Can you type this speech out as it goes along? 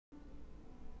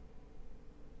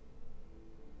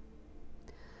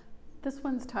This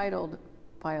one's titled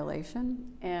Violation,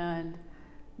 and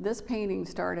this painting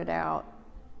started out,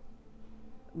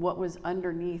 what was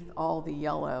underneath all the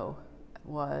yellow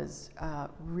was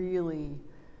really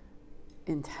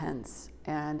intense,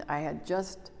 and I had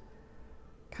just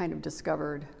kind of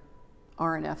discovered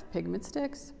R&F pigment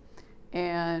sticks,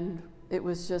 and it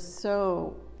was just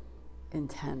so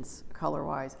intense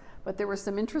color-wise, but there were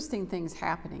some interesting things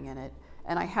happening in it,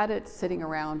 and I had it sitting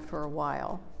around for a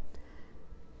while,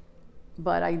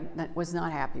 but I was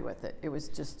not happy with it. It was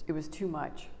too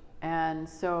much. And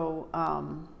so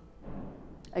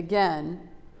again,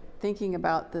 thinking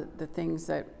about the things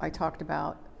that I talked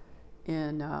about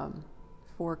in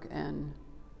Fork and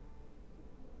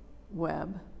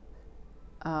Web,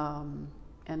 and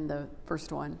the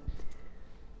first one,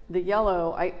 the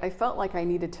yellow, I felt like I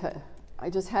needed to, I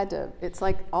just had to, it's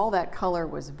like all that color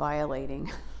was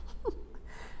violating.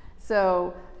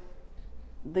 So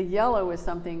the yellow is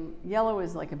something, yellow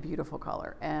is like a beautiful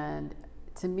color, and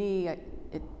to me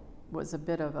it was a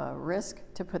bit of a risk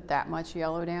to put that much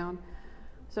yellow down.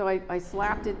 So I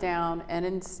slapped it down, and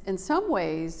in some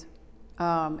ways,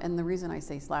 and the reason I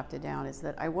say slapped it down is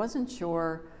that I wasn't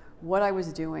sure what I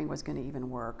was doing was going to even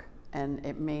work, and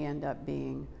it may end up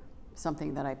being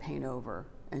something that I paint over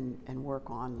and work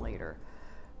on later.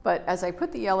 But as I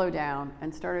put the yellow down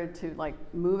and started to like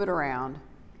move it around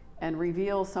and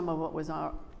reveal some of what was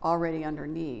already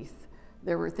underneath,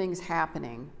 there were things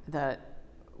happening that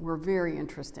were very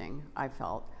interesting, I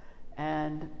felt,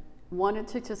 and wanted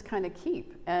to just kind of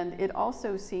keep. And it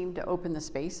also seemed to open the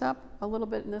space up a little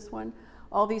bit in this one.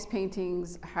 All these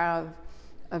paintings have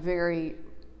a very,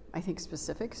 I think,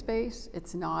 specific space.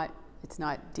 It's not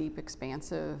deep,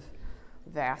 expansive,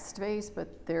 vast space,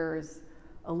 but there's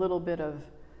a little bit of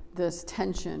this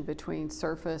tension between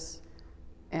surface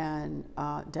and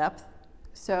depth.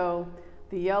 So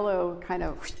the yellow kind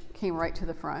of came right to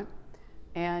the front,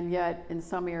 and yet in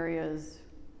some areas,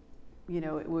 you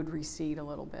know, it would recede a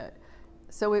little bit.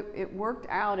 So it worked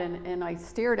out, and I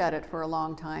stared at it for a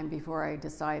long time before I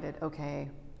decided, okay,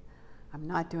 I'm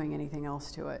not doing anything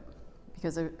else to it.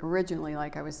 Because originally,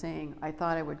 like I was saying, I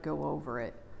thought I would go over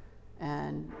it,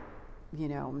 and you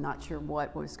know, I'm not sure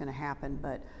what was going to happen,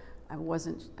 but I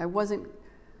wasn't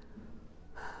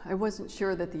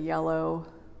sure that the yellow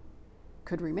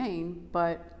could remain,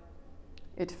 but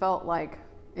it felt like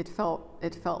it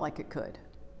could.